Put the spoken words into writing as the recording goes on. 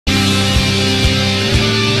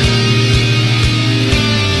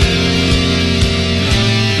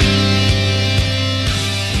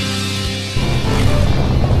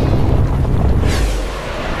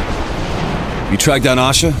tracked down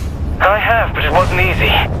Asha? I have, but it wasn't easy.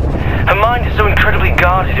 Her mind is so incredibly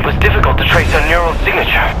guarded, it was difficult to trace her neural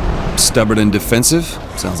signature. Stubborn and defensive?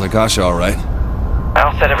 Sounds like Asha, all right.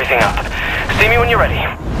 I'll set everything up. See me when you're ready.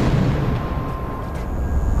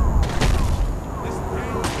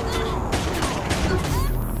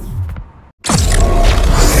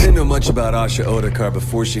 I didn't know much about Asha Otakar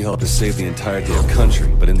before she helped us save the entirety of the country,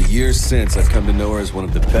 but in the years since, I've come to know her as one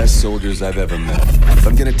of the best soldiers I've ever met. If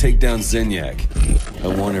I'm gonna take down Zinyak, I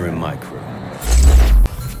want her in my crew.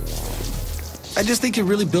 I just think you're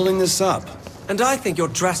really building this up. And I think you're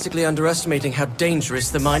drastically underestimating how dangerous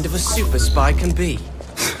the mind of a super spy can be.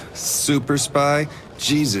 Super spy?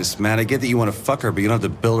 Jesus, man, I get that you want to fuck her, but you don't have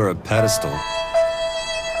to build her a pedestal.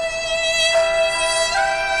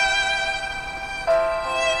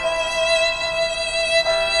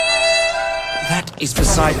 That is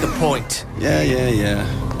beside the point. Yeah.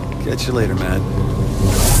 Catch you later, man.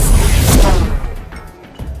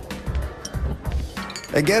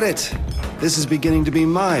 I get it. This is beginning to be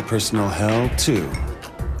my personal hell, too.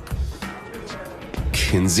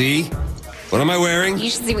 Kinsey? What am I wearing? You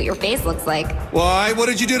should see what your face looks like. Why? What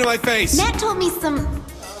did you do to my face? Matt told me some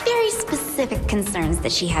very specific concerns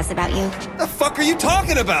that she has about you. The fuck are you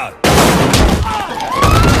talking about?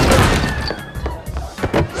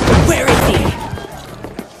 Where is he?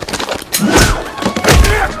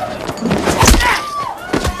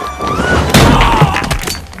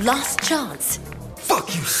 Last chance.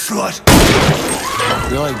 Fuck you, slut!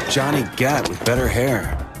 You're like Johnny Gat with better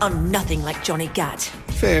hair. I'm nothing like Johnny Gat.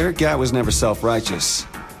 Fair, Gat was never self-righteous.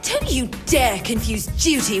 Don't you dare confuse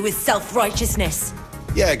duty with self-righteousness.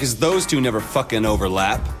 Yeah, because those two never fucking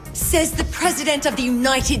overlap. Says the President of the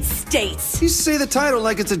United States. You say the title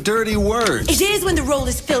like it's a dirty word. It is when the role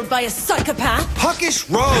is filled by a psychopath. Puckish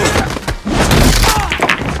Road!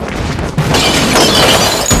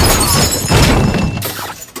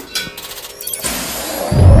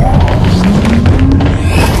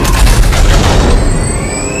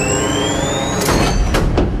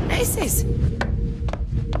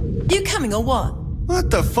 You coming or what? What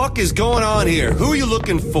the fuck is going on here? Who are you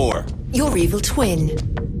looking for? Your evil twin.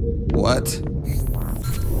 What?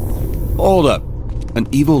 Hold up. An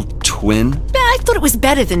evil twin? I thought it was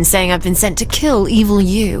better than saying I've been sent to kill evil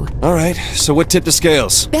you. Alright, so what tipped the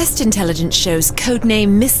scales? Best intelligence shows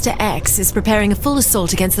codename Mr. X is preparing a full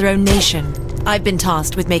assault against their own nation. I've been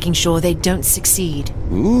tasked with making sure they don't succeed.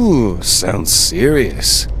 Ooh, sounds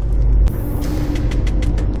serious.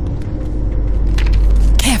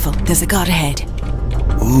 Careful, there's a guard ahead.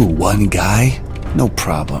 Ooh, one guy? No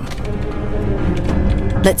problem.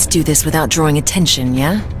 Let's do this without drawing attention,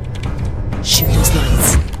 yeah? Shoot those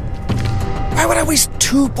lights. Why would I waste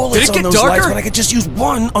 2 bullets on those lights when I could just use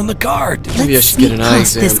 1 on the guard? Maybe I Let's should get sneak an eye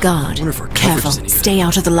past exam. this guard. I wonder if our coverage Careful, is any good. stay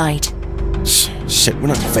out of the light. Shit, we're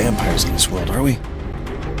not vampires in this world, are we?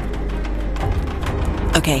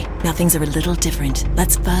 Okay, now things are a little different.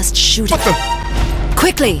 Let's first shoot it.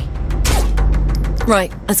 Quickly!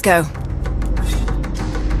 Right, let's go.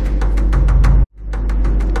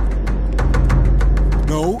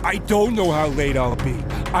 No, I don't know how late I'll be.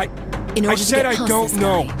 In order I said to I get past don't this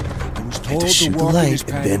know. guy, I was to told shoot to the walk light in this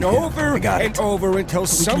and pattern then hit. over I got and it. over until we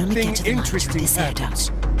can only something get to the light interesting with this happens.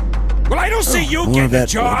 air Well, I don't say you More get of the that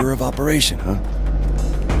job. order of operation, huh?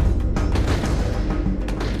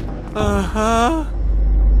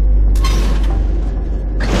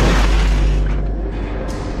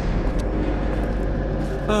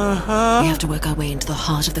 We have to work our way into the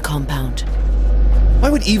heart of the compound. Why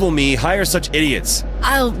would evil me hire such idiots?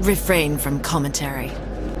 I'll refrain from commentary.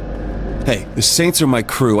 Hey, the Saints are my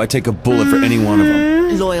crew. I take a bullet for any one of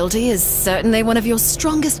them. Loyalty is certainly one of your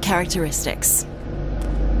strongest characteristics.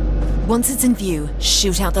 Once it's in view,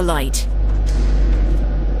 shoot out the light.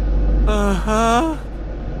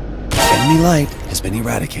 Enemy light has been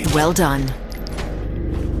eradicated. Well done.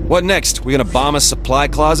 What next? We gonna bomb a supply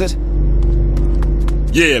closet?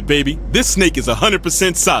 Yeah, baby. This snake is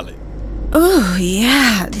 100% solid. Oh,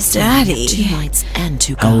 yeah, Daddy. 2 lights and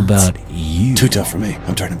 2 guards. How about you? Too tough for me.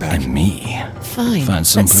 I'm turning back. And me. Fine. Find Let's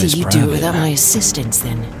someplace see you do it private. without my assistance,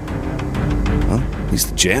 then. Well, at least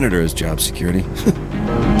the janitor has job security. Hey,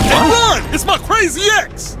 run! It's my crazy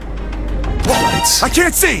ex! Lights I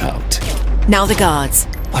can't see. out. Now the guards.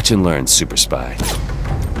 Watch and learn, super spy.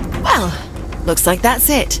 Well, looks like that's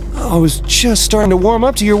it. I was just starting to warm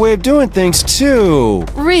up to your way of doing things, too.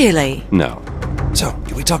 Really? No. So,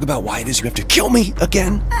 can we talk about why it is you have to kill me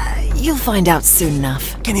again? You'll find out soon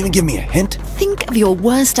enough. Can't even give me a hint? Think of your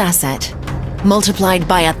worst asset, multiplied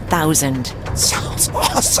by 1,000. Sounds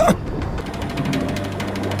awesome.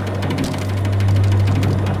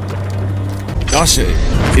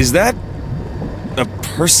 Asha, is that...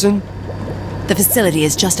 person? The facility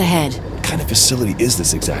is just ahead. What kind of facility is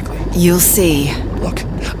this exactly? You'll see. Look,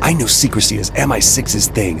 I know secrecy is MI6's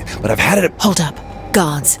thing, but I've had it... Hold up.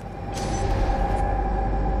 Guards.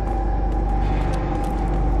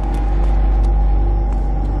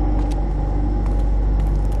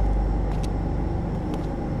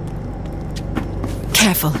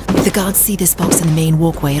 Careful. If the guards see this box in the main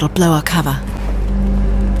walkway, it'll blow our cover.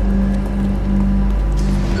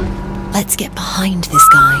 Let's get behind this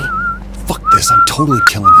guy. Fuck this, I'm totally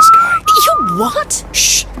killing this guy. You what?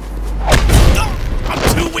 Shh!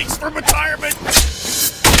 I'm 2 weeks from retirement!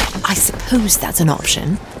 I suppose that's an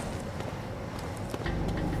option.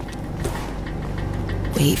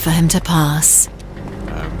 Wait for him to pass.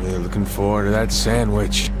 I'm really looking forward to that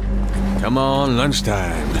sandwich. Come on,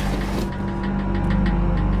 lunchtime.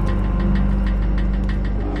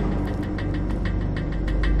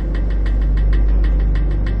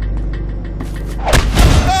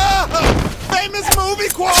 Famous movie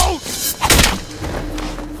quote!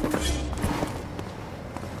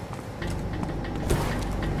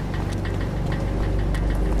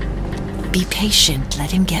 Be patient,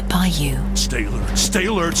 let him get by you. Stay alert, stay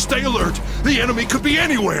alert, stay alert! The enemy could be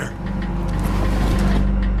anywhere!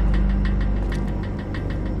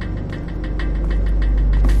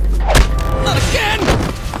 Not again!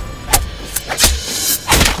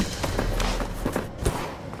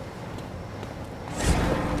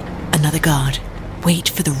 Another guard. Wait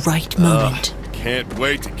for the right moment. Can't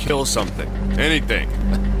wait to kill something. Anything.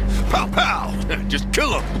 Pow pow! Just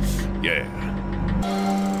kill him! Yeah.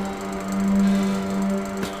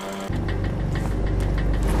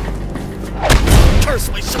 Curse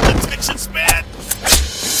my short attention span!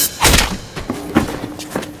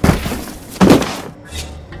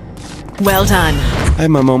 Well done. I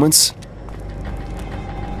have my moments.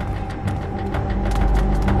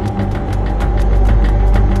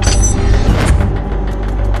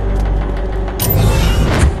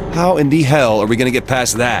 How in the hell are we gonna get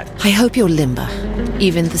past that? I hope you're limber.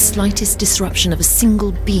 Even the slightest disruption of a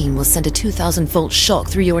single beam will send a 2000-volt shock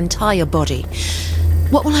through your entire body.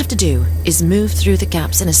 What we'll have to do is move through the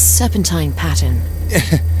gaps in a serpentine pattern.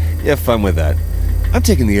 Yeah, fun with that. I'm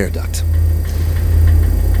taking the air duct.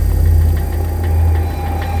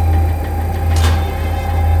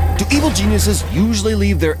 Do evil geniuses usually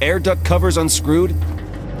leave their air duct covers unscrewed?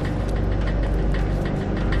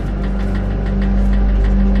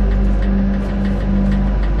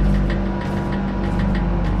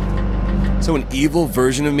 So an evil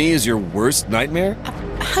version of me is your worst nightmare?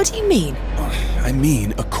 How do you mean? I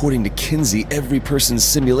mean, according to Kinsey, every person's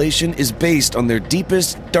simulation is based on their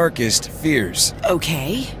deepest, darkest fears.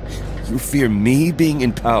 Okay. You fear me being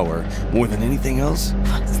in power more than anything else?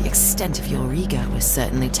 The extent of your ego is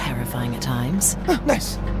certainly terrifying at times.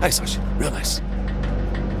 Nice. Nice, Asha. Real nice.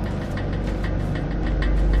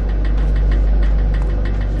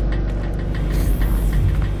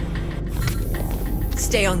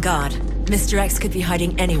 Stay on guard. Mr. X could be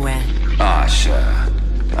hiding anywhere. Asha,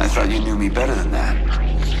 I thought you knew me better than that.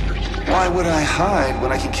 Why would I hide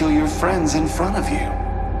when I could kill your friends in front of you?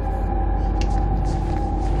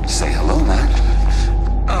 Say hello, Matt.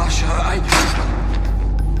 Asha,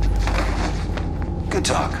 Good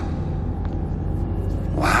talk.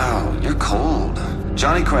 Wow, you're cold.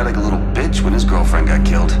 Johnny cried like a little bitch when his girlfriend got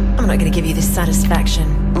killed. I'm not gonna give you this satisfaction.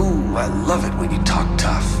 Ooh, I love it when you talk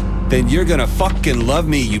tough. Then you're gonna fucking love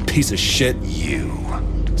me, you piece of shit. You.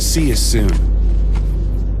 See you soon.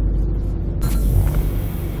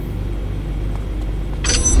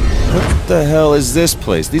 What the hell is this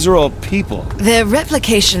place? These are all people. They're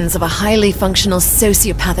replications of a highly functional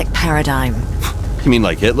sociopathic paradigm. You mean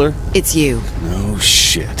like Hitler? It's you. No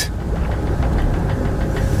shit.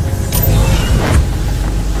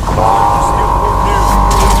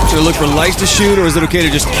 Should I look for lights to shoot, or is it okay to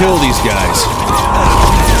just kill these guys?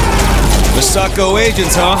 Misako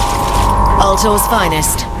agents, huh? Ultor's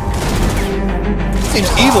finest. Seems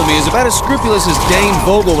evil me is about as scrupulous as Dane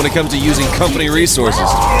Vogel when it comes to using company resources.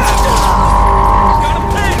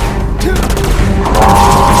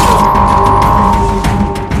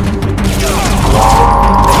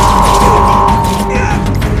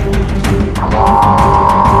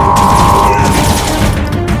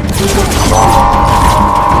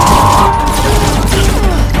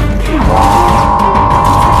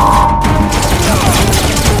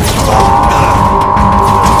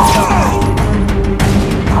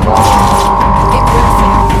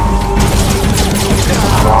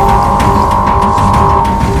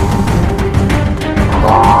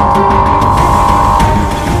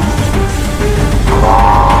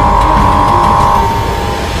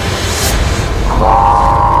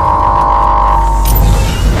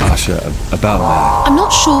 Asha, about Matt. I'm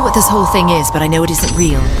not sure what this whole thing is, but I know it isn't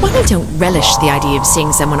real. While I don't relish the idea of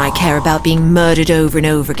seeing someone I care about being murdered over and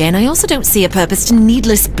over again, I also don't see a purpose to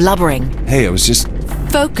needless blubbering. Hey, I was just...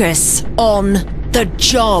 Focus on the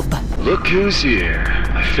job. Look who's here.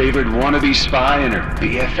 My favorite wannabe spy and her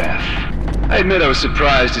BFF. I admit I was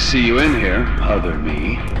surprised to see you in here, other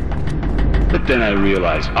me. But then I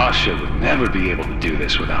realized Asha would never be able to do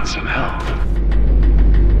this without some help.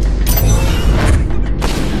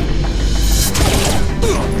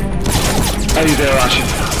 Are you there, Asha?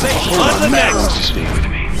 Hold on, Matt wants to speak with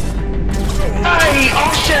me. Hey,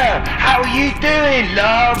 Asha! How you doing,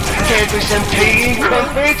 love? Care for some tea and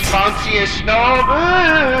crumpets? Fancy a snob?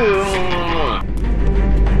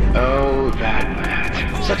 Oh, that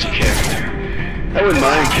Matt. Such a character. I wouldn't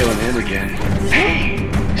mind killing him again. Hey,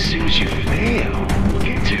 as soon as you fail, we'll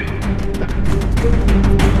get to.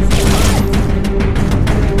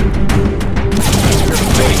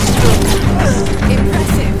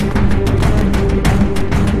 Impressive.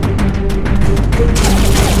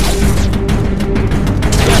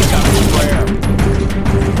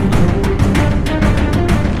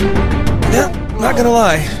 Yeah, not gonna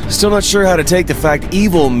lie. Still not sure how to take the fact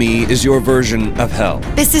evil me is your version of hell.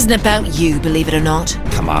 This isn't about you, believe it or not.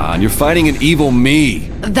 Come on, you're fighting an evil me.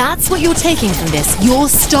 That's what you're taking from this, your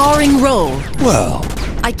starring role. Well...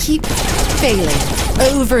 I keep failing,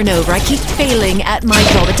 over and over. I keep failing at my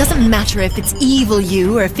job. It doesn't matter if it's evil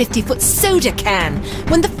you or a 50-foot soda can.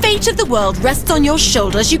 When the fate of the world rests on your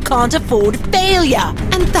shoulders, you can't afford failure.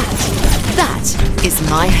 And that is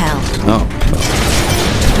my hell. Oh.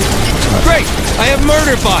 Great! I have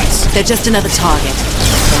murder bots! They're just another target.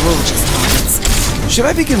 They're all just targets. Should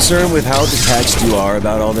I be concerned with how detached you are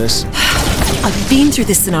about all this? I've been through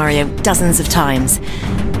this scenario dozens of times.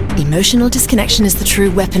 Emotional disconnection is the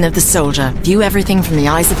true weapon of the soldier. View everything from the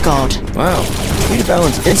eyes of God. Wow. Way to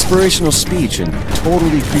balance inspirational speech and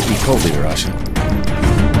totally creepy cult leader, Asha.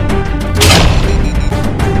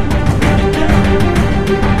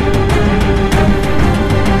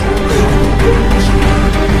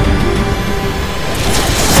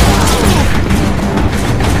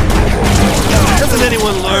 Doesn't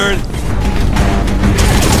anyone learn?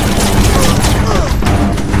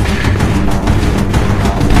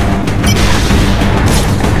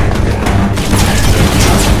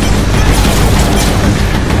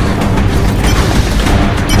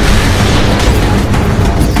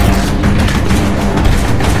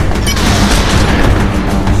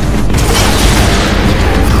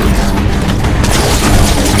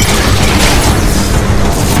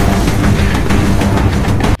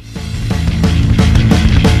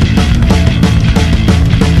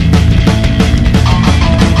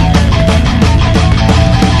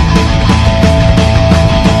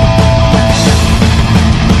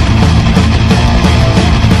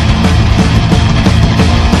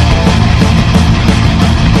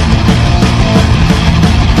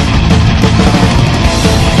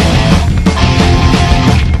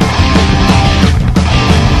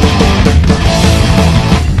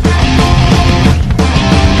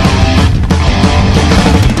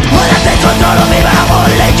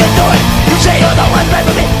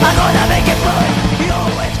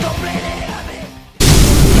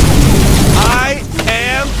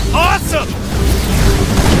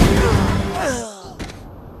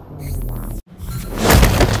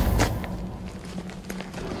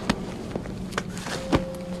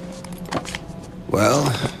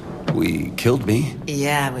 Well, we killed me.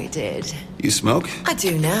 Yeah, we did. You smoke? I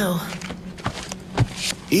do now.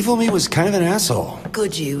 Evil me was kind of an asshole.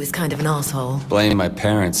 Good you is kind of an asshole. Blame my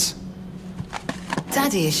parents.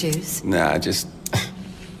 Daddy issues? Nah, just...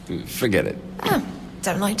 forget it. Oh,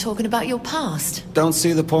 don't like talking about your past. Don't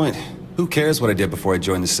see the point. Who cares what I did before I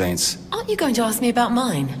joined the Saints? Aren't you going to ask me about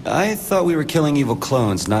mine? I thought we were killing evil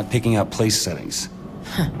clones, not picking out place settings.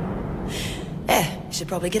 You should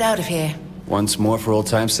probably get out of here. Once more for old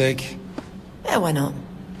time's sake? Yeah, why not?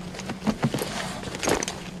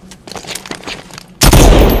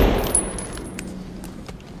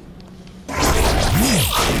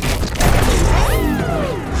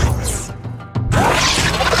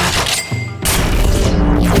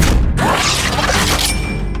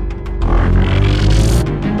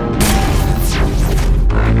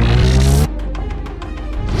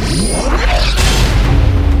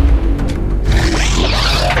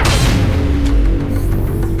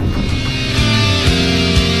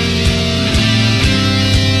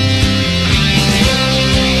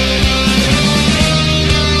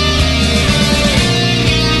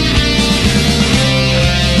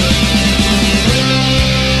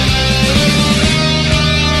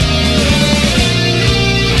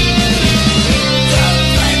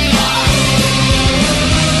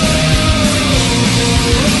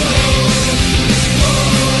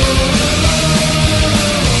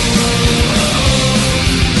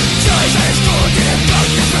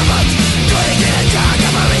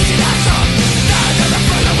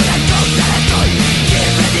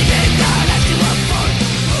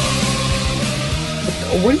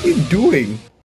 doing?